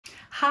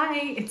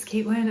Hi, it's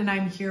Caitlin and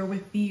I'm here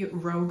with the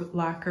Rogue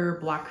Lacquer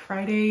Black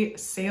Friday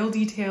sale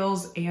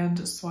details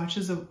and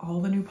swatches of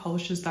all the new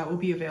polishes that will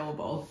be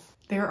available.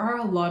 There are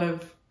a lot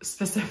of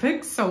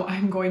specifics, so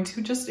I'm going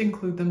to just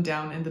include them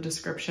down in the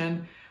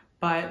description,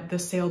 but the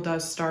sale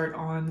does start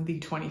on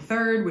the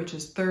 23rd, which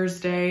is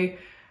Thursday,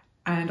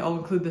 and I'll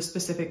include the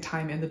specific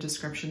time in the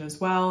description as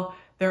well.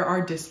 There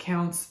are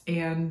discounts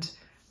and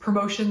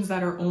promotions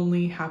that are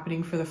only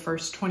happening for the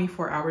first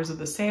 24 hours of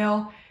the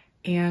sale,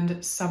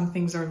 and some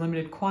things are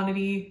limited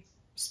quantity,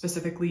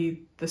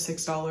 specifically the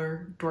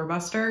 $6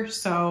 Doorbuster.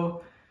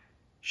 So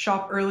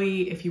shop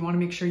early if you want to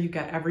make sure you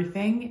get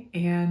everything.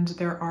 And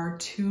there are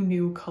 2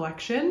 new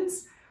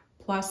collections.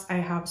 Plus I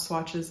have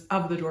swatches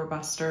of the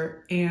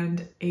Doorbuster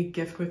and a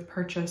gift with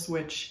purchase,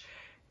 which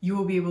you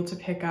will be able to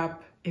pick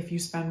up if you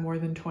spend more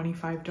than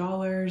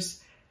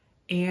 $25.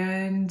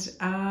 And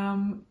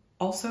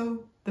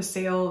also the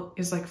sale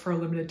is like for a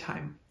limited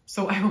time.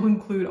 So I will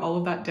include all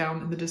of that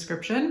down in the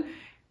description.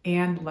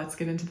 And let's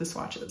get into the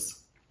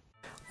swatches.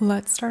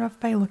 Let's start off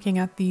by looking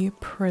at the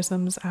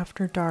Prisms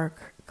After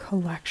Dark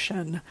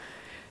collection.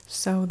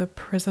 So the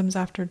Prisms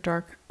After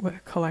Dark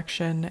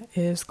collection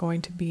is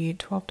going to be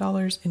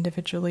 $12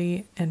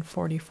 individually and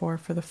 $44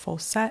 for the full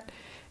set,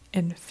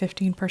 and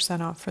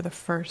 15% off for the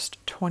first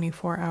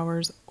 24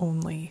 hours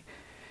only.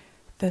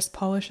 This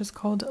polish is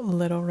called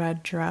Little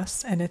Red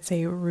Dress, and it's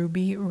a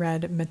ruby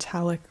red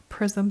metallic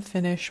prism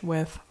finish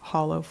with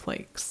hollow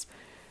flakes.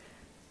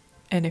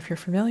 And if you're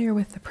familiar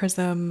with the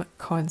prism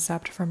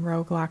concept from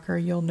Rogue Lacquer,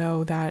 you'll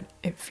know that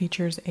it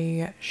features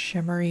a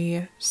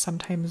shimmery,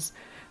 sometimes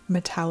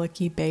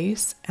metallic-y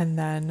base and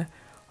then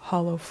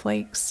hollow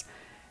flakes.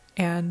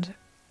 And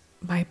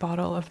my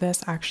bottle of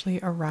this actually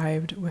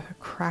arrived with a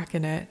crack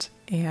in it,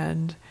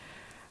 and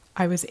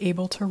I was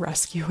able to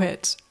rescue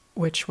it,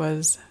 which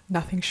was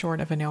nothing short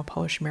of a nail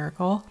polish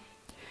miracle.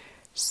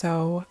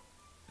 So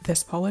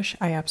this polish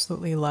I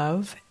absolutely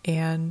love,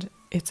 and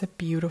it's a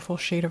beautiful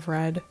shade of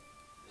red.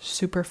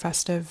 Super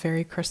festive,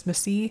 very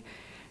Christmassy,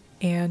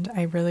 and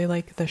I really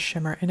like the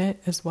shimmer in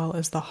it as well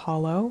as the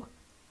hollow.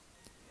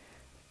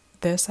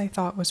 This I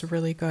thought was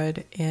really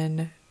good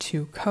in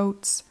 2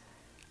 coats.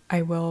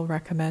 I will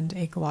recommend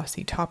a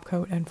glossy top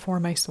coat, and for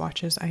my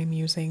swatches I'm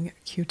using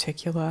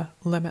Cuticula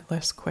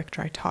Limitless Quick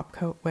Dry Top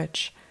Coat,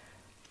 which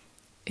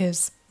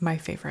is my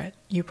favorite.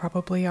 You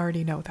probably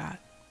already know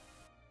that.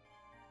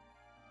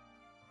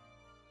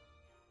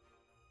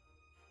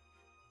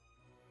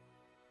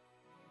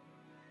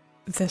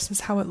 This is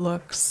how it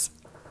looks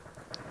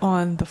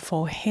on the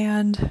full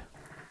hand.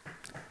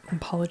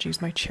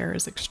 Apologies, my chair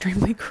is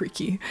extremely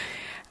creaky.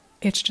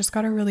 It's just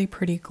got a really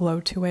pretty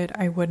glow to it.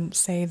 I wouldn't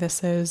say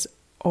this is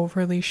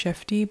overly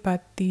shifty,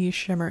 but the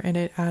shimmer in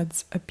it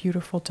adds a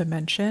beautiful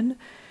dimension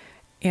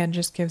and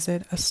just gives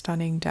it a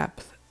stunning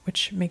depth,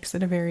 which makes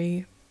it a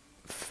very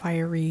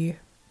fiery,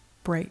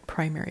 bright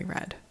primary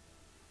red.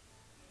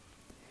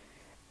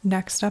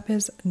 Next up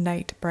is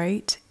Night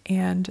Bright,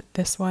 and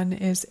this one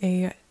is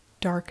a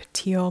dark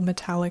teal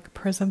metallic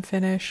prism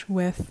finish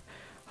with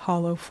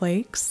hollow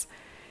flakes,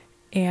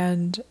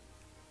 and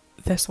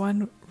this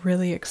one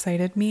really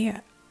excited me.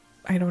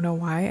 I don't know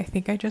why. I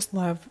think I just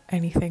love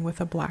anything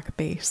with a black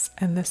base,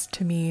 and this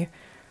to me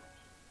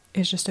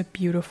is just a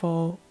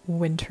beautiful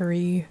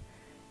wintry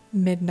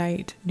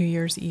midnight New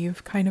Year's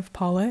Eve kind of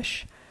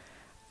polish.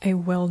 I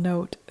will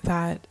note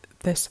that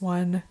this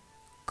one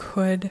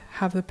could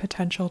have the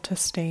potential to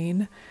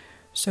stain,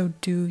 so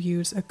do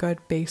use a good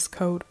base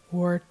coat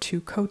or 2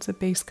 coats of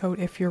base coat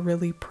if you're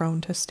really prone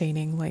to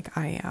staining like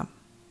I am.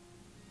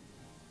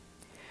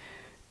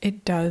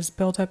 It does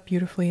build up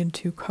beautifully in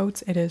 2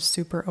 coats. It is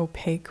super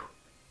opaque,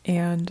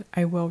 and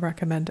I will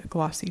recommend a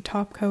glossy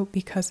top coat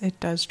because it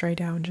does dry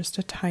down just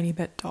a tiny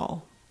bit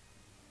dull.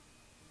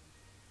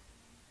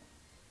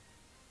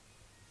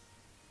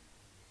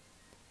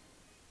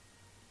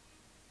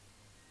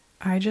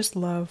 I just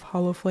love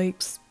hollow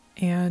flakes,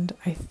 and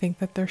I think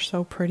that they're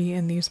so pretty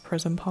in these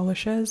prism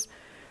polishes.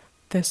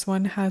 This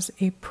one has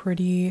a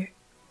pretty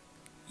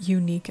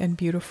unique and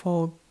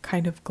beautiful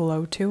kind of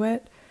glow to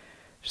it.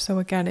 So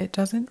again, it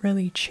doesn't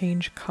really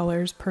change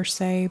colors per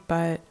se,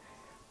 but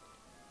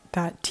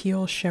that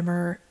teal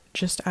shimmer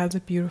just adds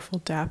a beautiful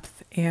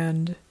depth,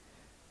 and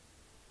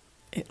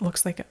it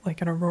looks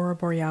like an aurora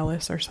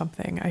borealis or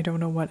something. I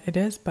don't know what it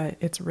is, but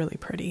it's really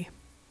pretty.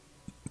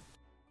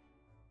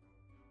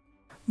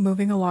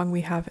 Moving along,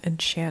 we have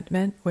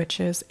Enchantment, which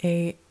is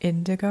a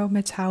indigo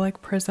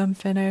metallic prism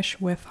finish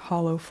with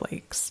hollow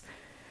flakes.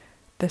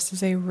 This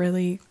is a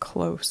really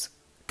close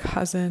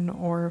cousin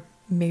or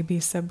maybe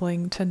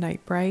sibling to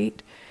Night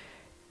Bright.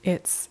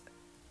 It's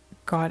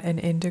got an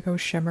indigo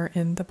shimmer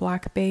in the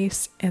black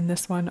base, and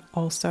this one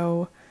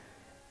also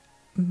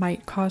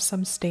might cause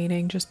some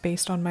staining just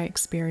based on my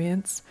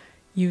experience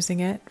using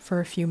it for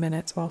a few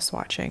minutes while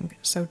swatching.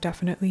 So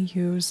definitely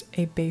use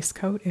a base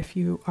coat if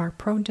you are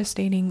prone to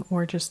staining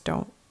or just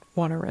don't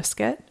want to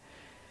risk it.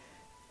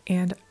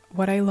 And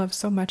what I love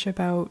so much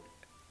about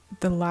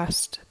the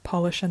last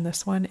polish in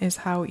this one is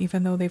how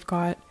even though they've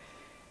got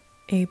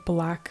a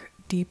black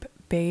deep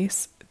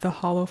base, the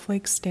hollow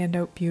flakes stand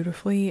out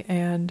beautifully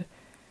and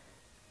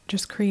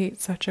just create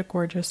such a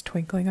gorgeous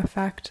twinkling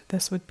effect.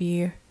 This would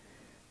be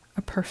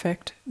a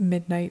perfect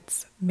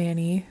Midnight's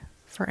mani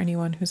for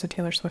anyone who's a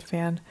Taylor Swift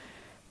fan.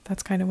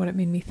 That's kind of what it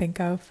made me think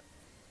of.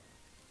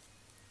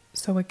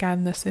 So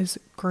again, this is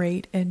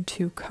great in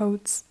 2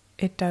 coats.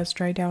 It does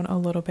dry down a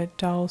little bit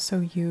dull,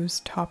 so use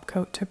top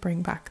coat to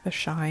bring back the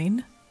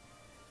shine.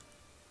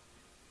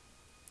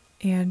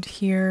 And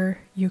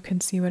here you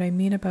can see what I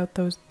mean about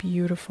those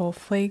beautiful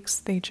flakes.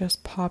 They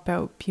just pop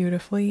out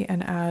beautifully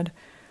and add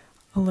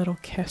a little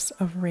kiss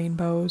of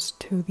rainbows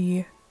to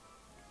the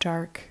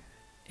dark,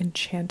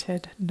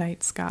 enchanted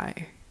night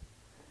sky.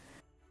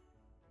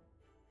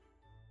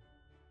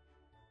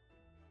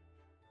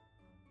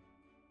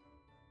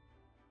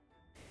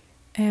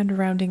 And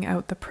rounding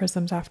out the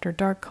Prisms After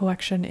Dark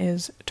collection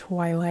is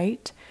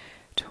Twilight.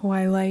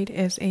 Twilight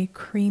is a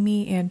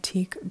creamy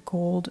antique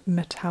gold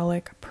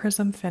metallic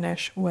prism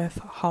finish with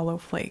hollow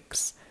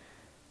flakes.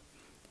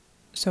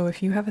 So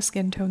if you have a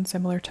skin tone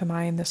similar to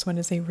mine, this one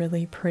is a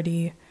really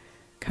pretty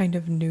kind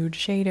of nude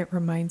shade. It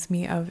reminds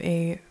me of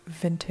a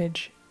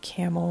vintage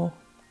camel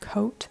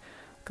coat,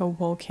 like a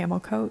wool camel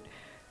coat.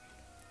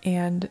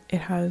 And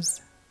it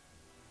has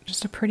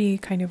just a pretty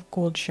kind of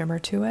gold shimmer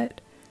to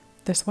it.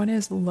 This one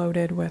is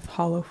loaded with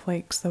hollow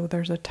flakes, so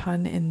there's a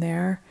ton in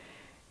there.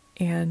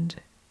 And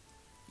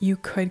you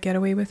could get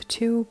away with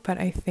 2, but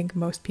I think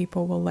most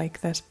people will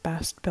like this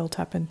best built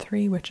up in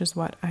 3, which is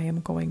what I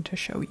am going to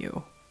show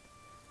you.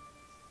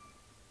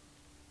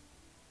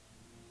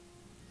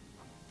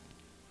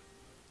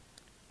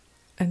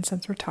 And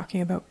since we're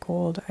talking about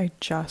gold, I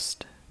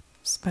just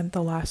spent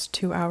the last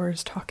 2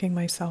 hours talking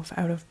myself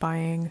out of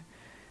buying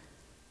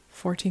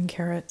 14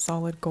 karat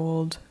solid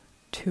gold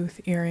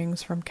tooth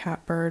earrings from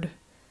Catbird.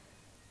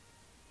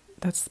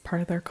 That's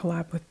part of their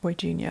collab with Boy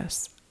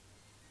Genius.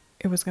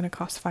 It was going to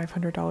cost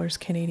 $500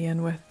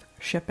 Canadian with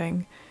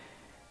shipping,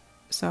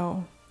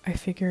 so I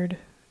figured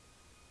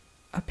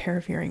a pair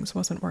of earrings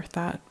wasn't worth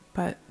that,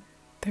 but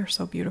they're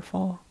so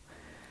beautiful.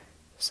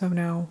 So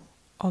now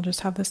I'll just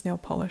have this nail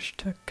polish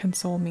to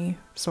console me,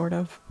 sort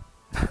of.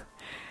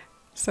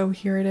 So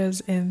here it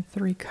is in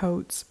 3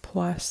 coats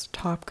plus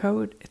top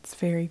coat. It's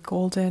very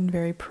golden,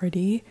 very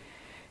pretty,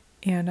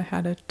 and I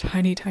had a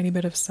tiny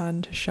bit of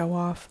sun to show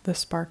off the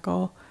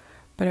sparkle,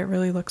 but it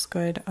really looks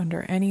good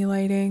under any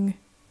lighting.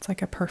 It's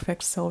like a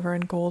perfect silver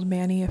and gold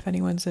mani if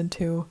anyone's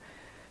into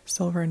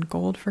silver and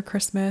gold for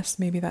Christmas.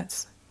 Maybe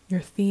that's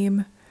your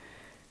theme,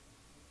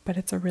 but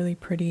it's a really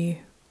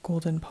pretty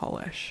golden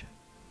polish.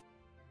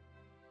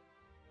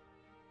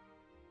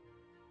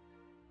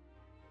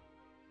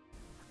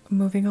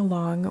 Moving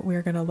along,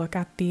 we're going to look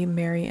at the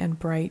Merry and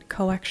Bright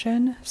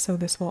collection. So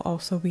this will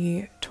also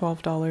be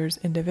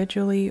 $12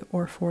 individually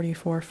or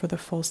 $44 for the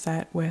full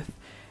set, with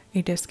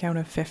a discount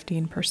of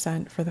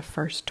 15% for the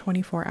first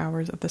 24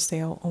 hours of the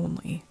sale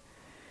only.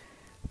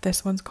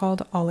 This one's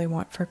called All I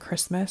Want for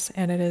Christmas,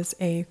 and it is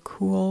a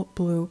cool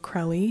blue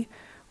crelly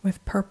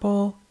with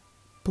purple,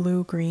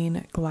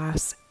 blue-green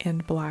glass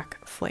and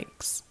black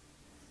flakes.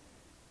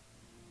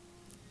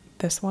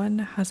 This one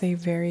has a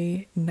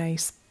very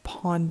nice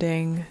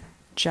ponding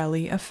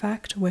jelly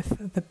effect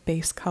with the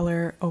base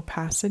color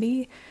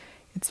opacity.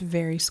 It's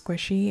very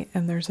squishy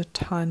and there's a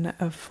ton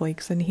of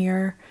flakes in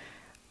here.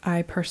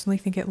 I personally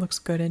think it looks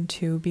good in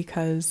 2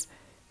 because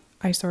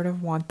I sort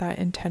of want that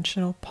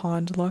intentional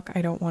pond look.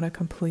 I don't want to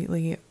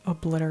completely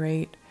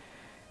obliterate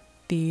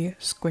the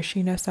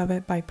squishiness of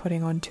it by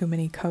putting on too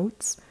many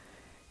coats.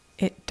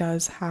 It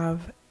does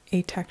have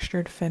a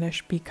textured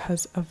finish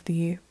because of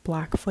the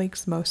black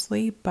flakes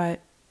mostly,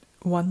 but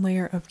 1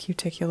 layer of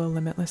Cuticula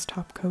Limitless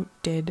Top Coat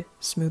did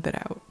smooth it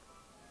out.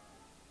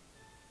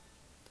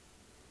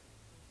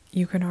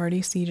 You can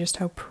already see just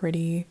how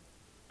pretty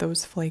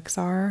those flakes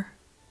are.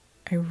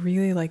 I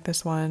really like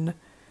this one.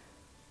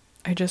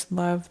 I just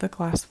love the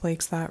glass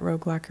flakes that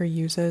Rogue Lacquer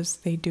uses.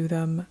 They do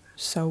them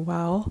so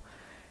well.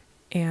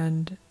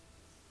 And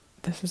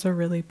this is a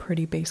really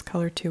pretty base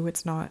color too.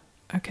 It's not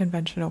a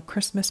conventional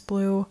Christmas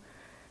blue,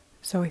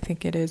 so I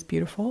think it is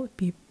beautiful. It'd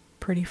be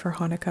pretty for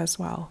Hanukkah as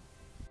well.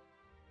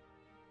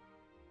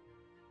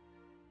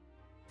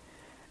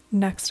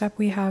 Next up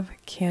we have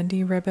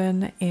Candy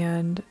Ribbon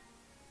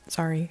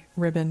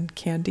Ribbon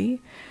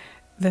Candy.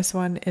 This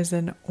one is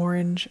an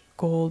orange,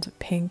 gold,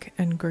 pink,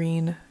 and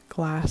green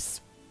glass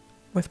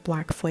with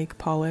black flake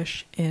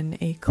polish in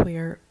a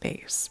clear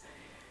base.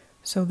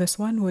 So this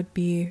one would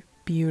be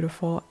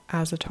beautiful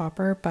as a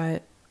topper,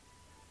 but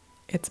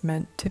it's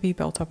meant to be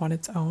built up on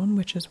its own,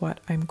 which is what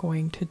I'm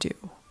going to do.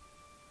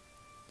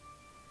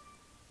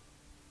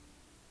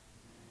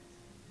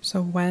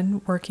 So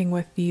when working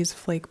with these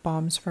flake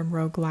bombs from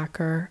Rogue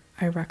Lacquer,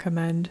 I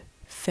recommend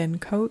thin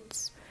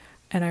coats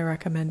and I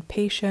recommend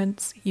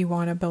patience. You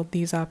want to build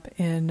these up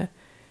in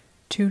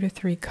 2 to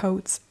 3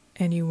 coats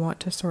and you want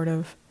to sort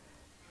of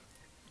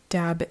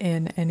dab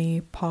in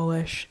any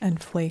polish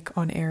and flake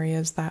on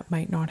areas that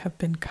might not have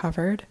been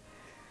covered.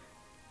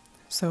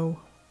 So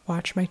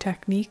watch my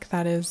technique.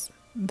 That is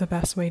the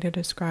best way to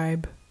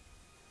describe,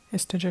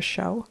 is to just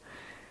show.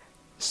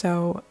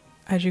 So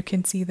as you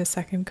can see, the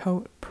second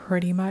coat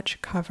pretty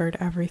much covered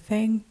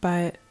everything,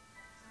 but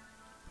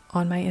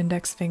on my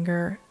index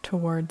finger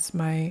towards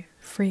my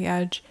free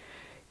edge,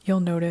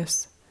 you'll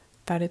notice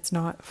that it's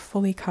not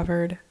fully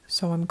covered.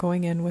 So I'm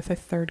going in with a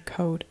third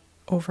coat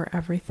over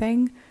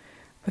everything,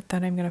 but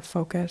then I'm going to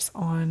focus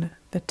on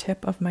the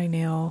tip of my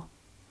nail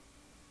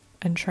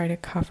and try to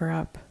cover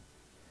up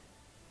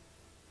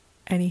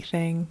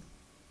anything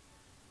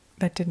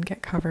that didn't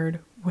get covered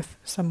with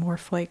some more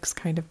flakes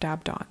kind of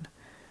dabbed on.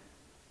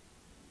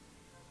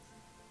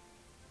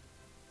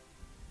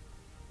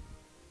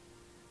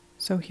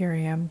 So here I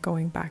am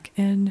going back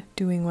in,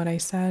 doing what I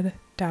said,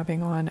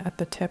 dabbing on at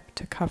the tip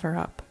to cover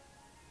up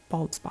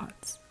bald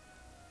spots.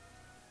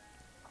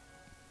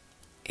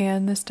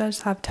 And this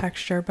does have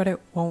texture, but it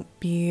won't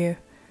be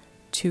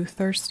too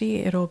thirsty.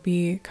 It'll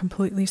be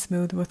completely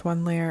smooth with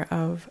one layer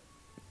of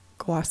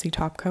glossy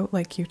top coat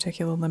like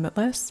Cuticula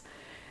Limitless,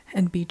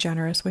 and be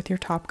generous with your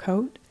top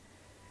coat.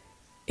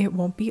 It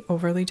won't be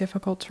overly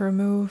difficult to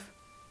remove,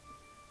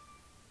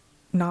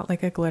 not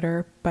like a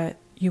glitter, but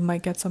you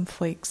might get some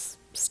flakes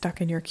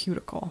stuck in your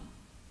cuticle.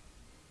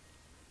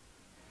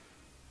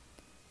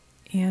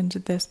 And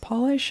this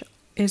polish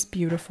is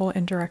beautiful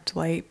in direct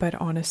light, but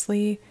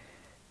honestly,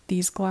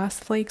 these glass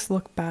flakes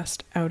look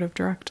best out of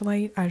direct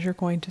light, as you're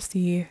going to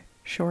see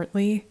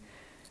shortly.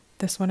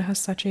 This one has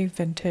such a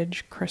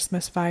vintage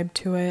Christmas vibe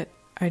to it.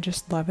 I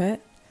just love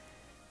it.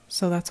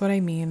 So that's what I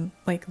mean.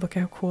 Like, look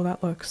how cool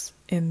that looks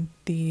in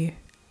the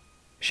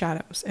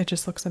shadows. It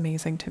just looks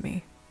amazing to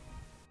me.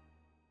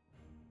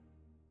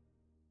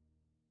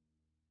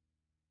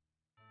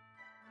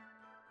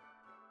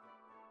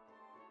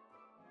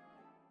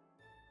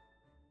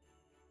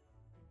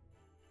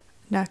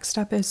 Next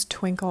up is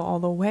Twinkle All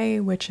the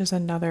Way, which is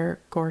another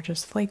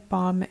gorgeous flake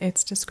bomb.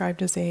 It's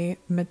described as a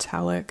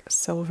metallic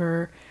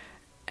silver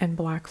and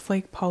black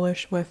flake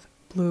polish with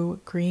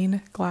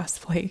blue-green glass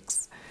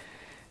flakes.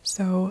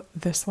 So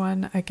this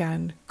one,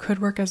 again, could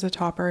work as a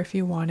topper if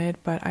you wanted,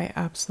 but I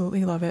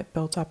absolutely love it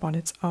built up on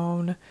its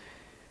own.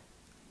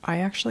 I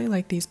actually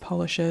like these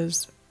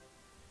polishes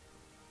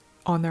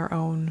on their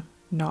own,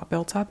 not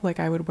built up. Like,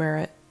 I would wear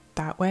it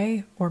that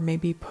way, or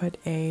maybe put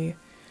a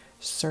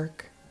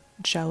Cirque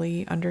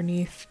jelly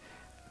underneath.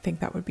 I think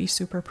that would be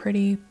super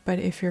pretty. But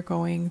if you're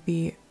going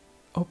the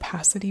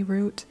opacity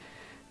route,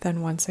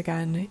 then once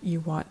again you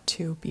want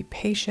to be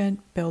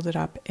patient, build it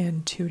up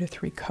in 2 to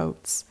 3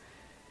 coats,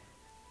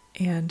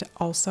 and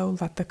also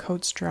let the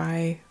coats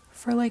dry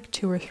for like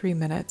 2 or 3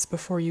 minutes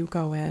before you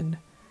go in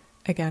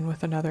again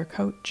with another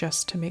coat,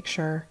 just to make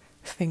sure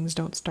things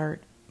don't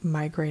start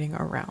migrating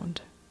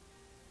around.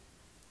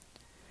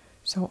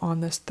 So on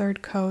this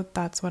third coat,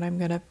 that's when I'm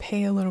going to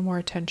pay a little more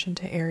attention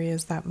to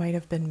areas that might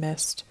have been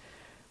missed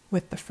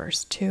with the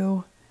first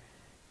 2.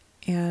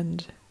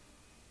 And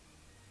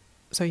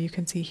so you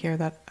can see here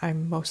that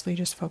I'm mostly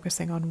just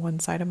focusing on one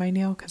side of my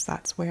nail, because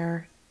that's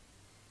where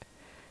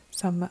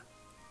some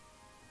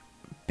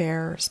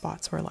bare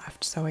spots were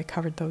left. So I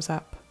covered those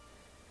up.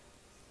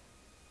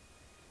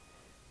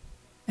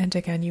 And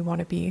again, you want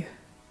to be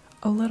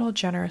a little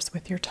generous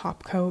with your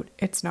top coat.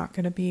 It's not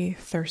going to be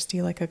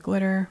thirsty like a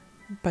glitter,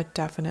 but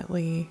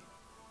definitely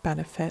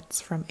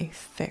benefits from a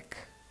thick,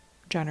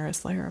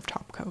 generous layer of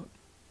top coat.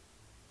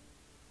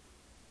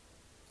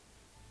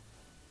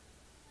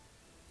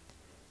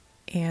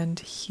 And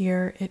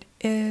here it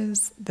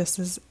is. This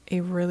is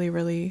a really,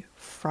 really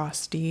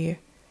frosty,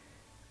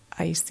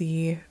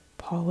 icy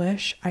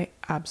polish. I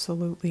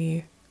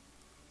absolutely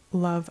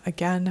love,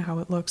 again, how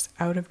it looks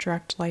out of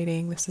direct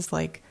lighting. This is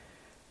like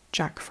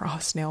Jack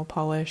Frost nail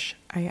polish.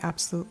 I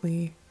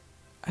absolutely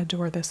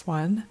adore this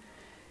one.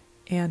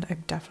 And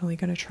I'm definitely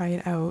going to try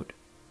it out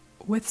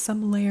with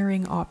some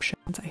layering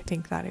options. I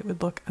think that it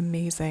would look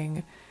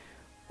amazing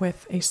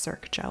with a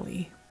Cirque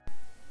jelly.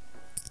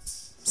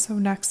 So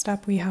next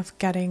up we have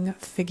Getting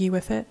Figgy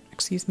With It.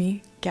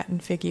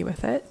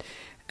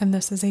 And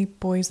this is a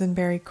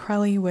boysenberry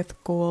crelly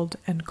with gold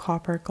and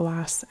copper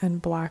glass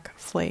and black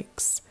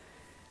flakes.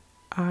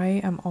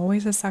 I am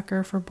always a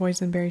sucker for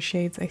boysenberry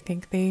shades. I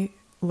think they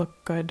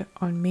look good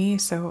on me,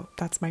 so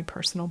that's my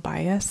personal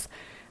bias.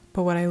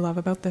 But what I love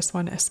about this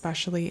one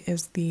especially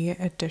is the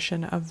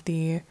addition of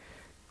the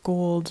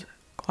gold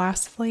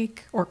glass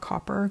flake, or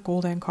copper,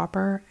 gold and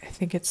copper. I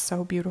think it's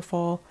so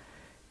beautiful.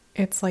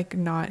 It's like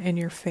not in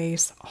your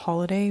face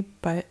holiday,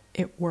 but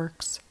it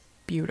works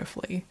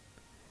beautifully.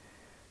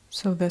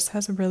 So this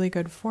has a really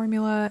good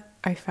formula.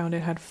 I found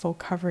it had full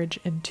coverage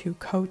in 2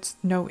 coats.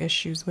 No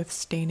issues with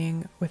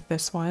staining with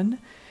this one.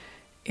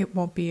 It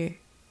won't be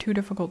too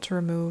difficult to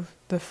remove.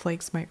 The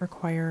flakes might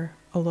require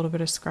a little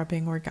bit of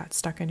scrubbing or get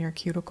stuck in your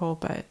cuticle,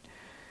 but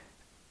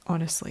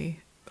honestly,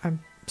 I'm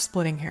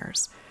splitting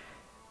hairs.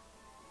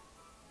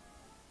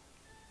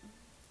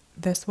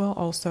 This will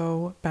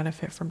also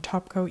benefit from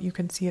top coat. You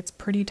can see it's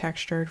pretty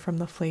textured from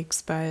the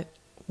flakes, but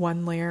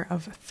one layer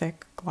of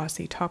thick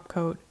glossy top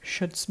coat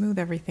should smooth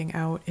everything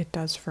out. It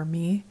does for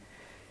me,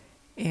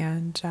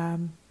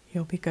 and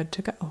you'll be good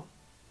to go.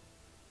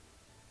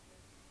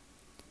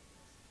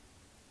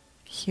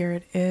 Here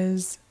it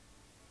is.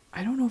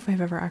 I don't know if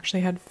I've ever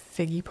actually had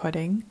figgy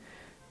pudding,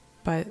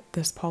 but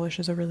this polish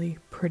is a really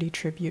pretty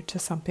tribute to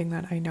something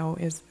that I know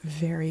is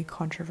very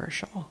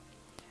controversial.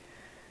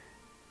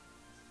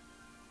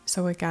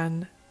 So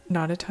again,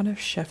 not a ton of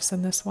shifts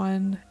in this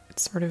one.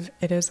 It's sort of,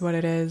 it is what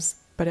it is,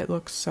 but it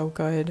looks so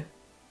good.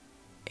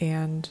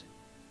 And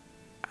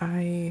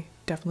I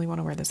definitely want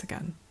to wear this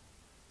again.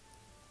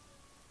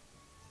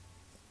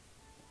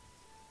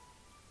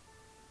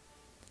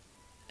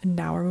 And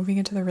now we're moving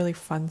into the really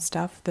fun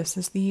stuff. This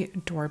is the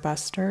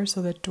Doorbuster.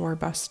 So the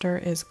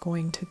Doorbuster is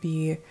going to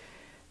be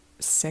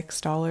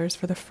 $6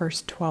 for the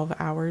first 12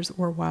 hours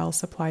or while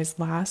supplies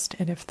last.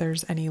 And if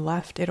there's any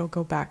left, it'll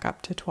go back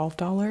up to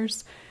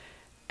 $12.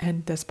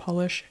 And this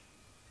polish,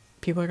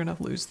 people are going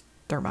to lose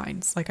their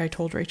minds. Like I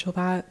told Rachel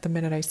that the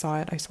minute I saw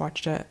it, I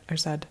swatched it. I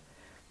said,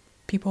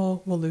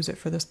 people will lose it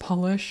for this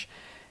polish.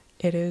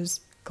 It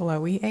is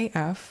Glowy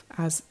AF,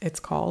 as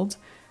it's called.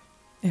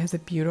 It has a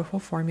beautiful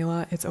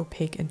formula. It's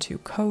opaque in 2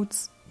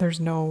 coats. There's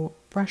no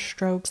brush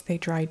strokes. They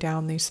dry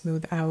down, they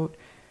smooth out.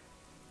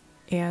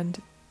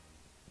 And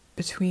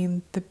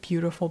between the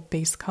beautiful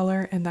base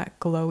color and that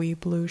glowy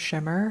blue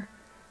shimmer,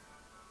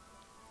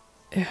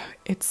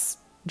 it's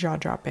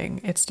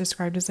jaw-dropping. It's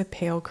described as a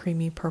pale,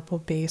 creamy purple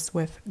base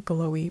with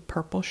glowy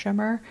purple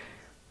shimmer.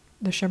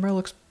 The shimmer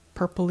looks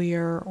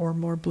purplier or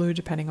more blue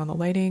depending on the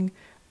lighting.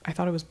 I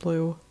thought it was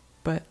blue,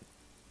 but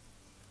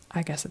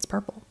I guess it's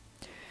purple.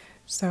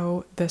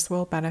 So this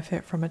will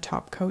benefit from a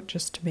top coat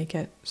just to make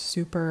it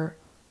super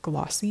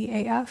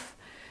glossy AF.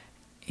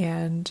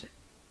 And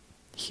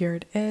here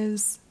it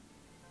is.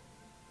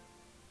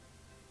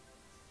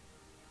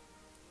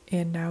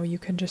 And now you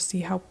can just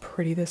see how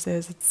pretty this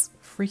is. It's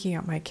freaking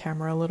out my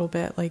camera a little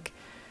bit. Like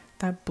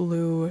that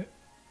blue,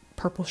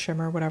 purple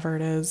shimmer, whatever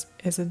it is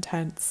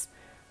intense.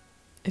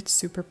 It's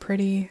super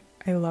pretty.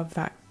 I love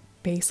that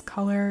base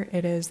color.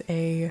 It is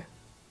a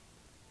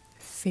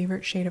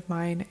favorite shade of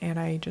mine and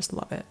I just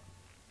love it.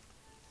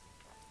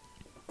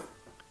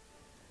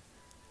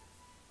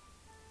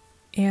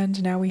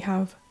 And now we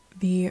have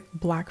the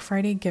Black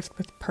Friday gift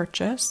with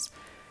purchase.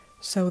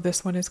 So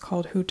this one is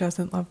called Who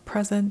Doesn't Love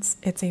Presents?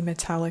 It's a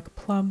metallic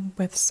plum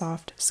with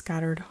soft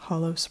scattered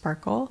hollow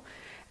sparkle.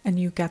 And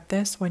you get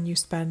this when you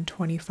spend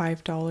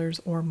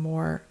 $25 or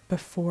more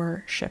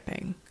before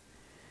shipping.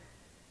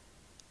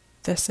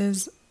 This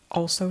is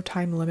also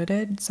time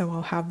limited, so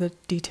I'll have the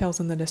details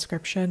in the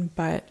description,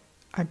 but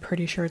I'm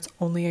pretty sure it's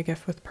only a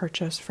gift with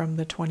purchase from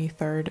the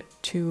 23rd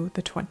to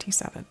the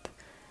 27th.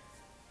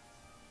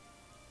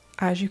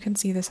 As you can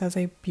see, this has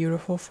a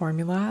beautiful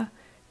formula.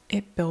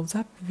 It builds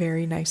up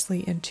very nicely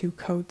in 2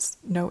 coats,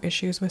 no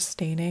issues with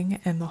staining,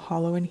 and the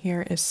hollow in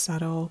here is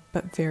subtle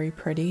but very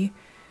pretty.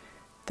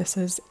 This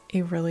is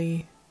a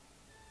really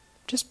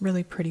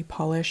pretty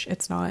polish.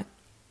 It's not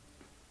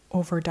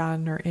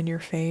overdone or in your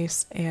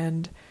face,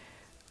 and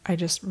I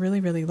just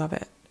really love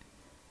it.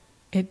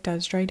 It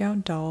does dry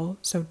down dull,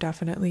 so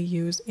definitely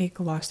use a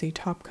glossy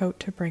top coat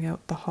to bring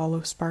out the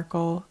hollow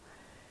sparkle.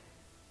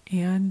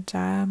 And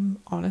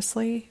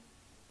honestly,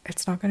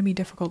 it's not going to be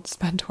difficult to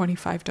spend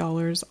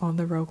 $25 on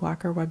the Rogue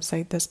Lacquer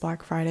website this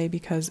Black Friday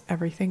because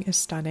everything is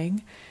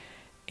stunning,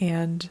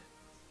 and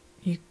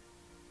you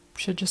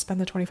should just spend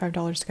the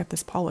 $25 to get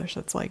this polish.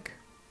 That's like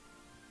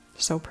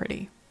so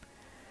pretty.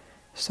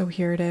 So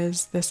here it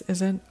is. This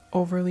isn't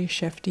overly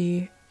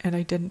shifty, and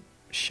I didn't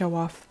show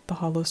off the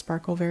hollow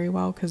sparkle very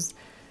well because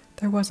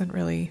there wasn't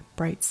really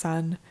bright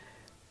sun,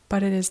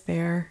 but it is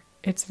there.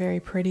 It's very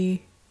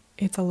pretty.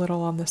 It's a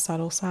little on the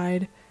subtle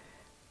side.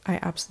 I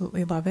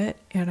absolutely love it,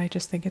 and I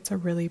just think it's a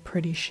really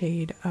pretty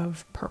shade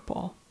of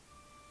purple.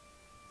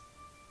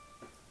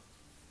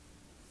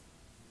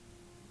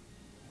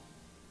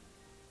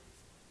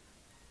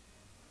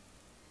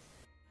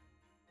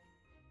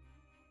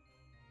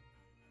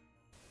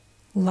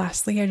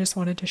 Lastly, I just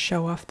wanted to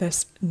show off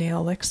this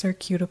Nail Elixir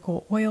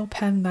cuticle oil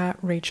pen that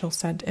Rachel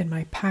sent in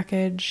my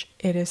package.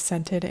 It is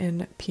scented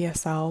in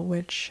PSL,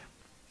 which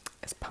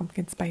is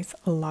pumpkin spice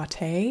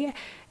latte,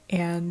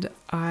 and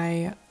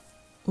I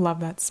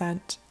love that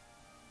scent.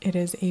 It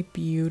is a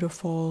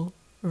beautiful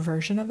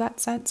version of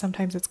that scent.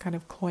 Sometimes it's kind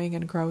of cloying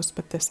and gross,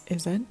 but this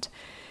isn't.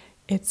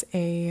 It's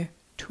a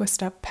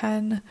twist up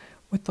pen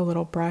with the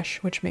little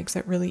brush, which makes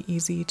it really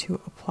easy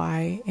to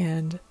apply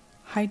and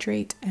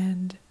hydrate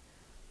and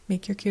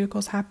make your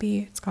cuticles happy.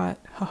 It's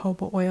got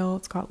jojoba oil.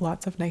 It's got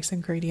lots of nice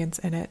ingredients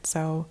in it.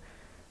 So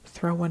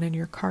throw one in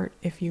your cart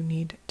if you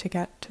need to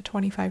get to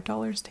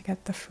 $25 to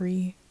get the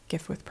free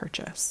gift with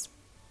purchase.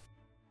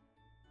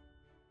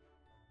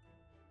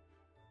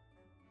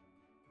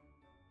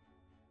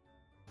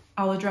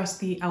 I'll address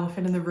the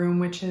elephant in the room,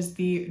 which is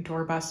the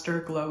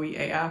Doorbuster Glowy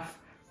AF.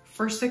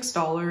 For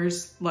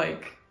 $6,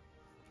 like,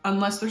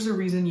 unless there's a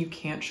reason you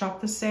can't shop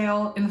the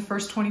sale in the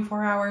first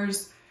 24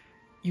 hours,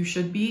 you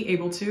should be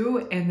able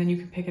to, and then you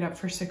can pick it up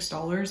for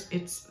 $6.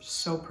 It's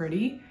so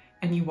pretty,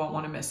 and you won't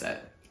want to miss it.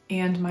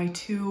 And my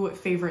 2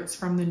 favorites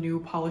from the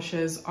new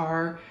polishes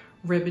are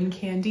Ribbon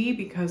Candy,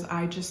 because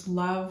I just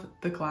love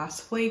the glass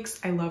flakes.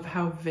 I love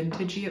how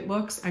vintagey it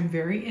looks. I'm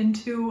very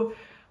into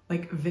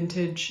like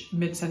vintage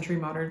mid-century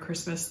modern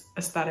Christmas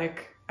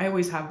aesthetic. I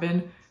always have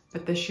been,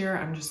 but this year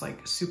I'm just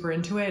like super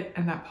into it,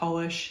 and that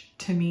polish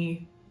to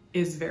me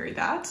is very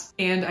that.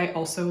 And I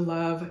also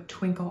love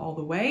Twinkle All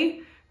the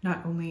Way.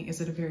 Not only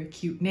is it a very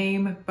cute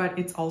name, but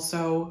it's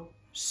also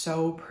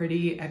so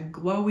pretty and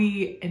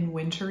glowy and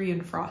wintry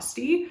and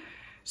frosty.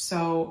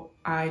 So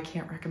I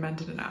can't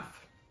recommend it enough.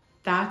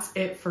 That's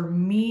it for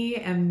me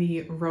and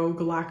the Rogue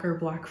Lacquer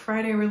Black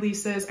Friday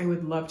releases. I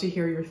would love to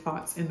hear your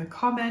thoughts in the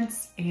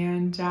comments,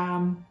 and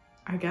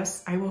I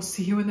guess I will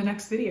see you in the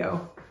next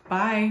video.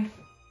 Bye.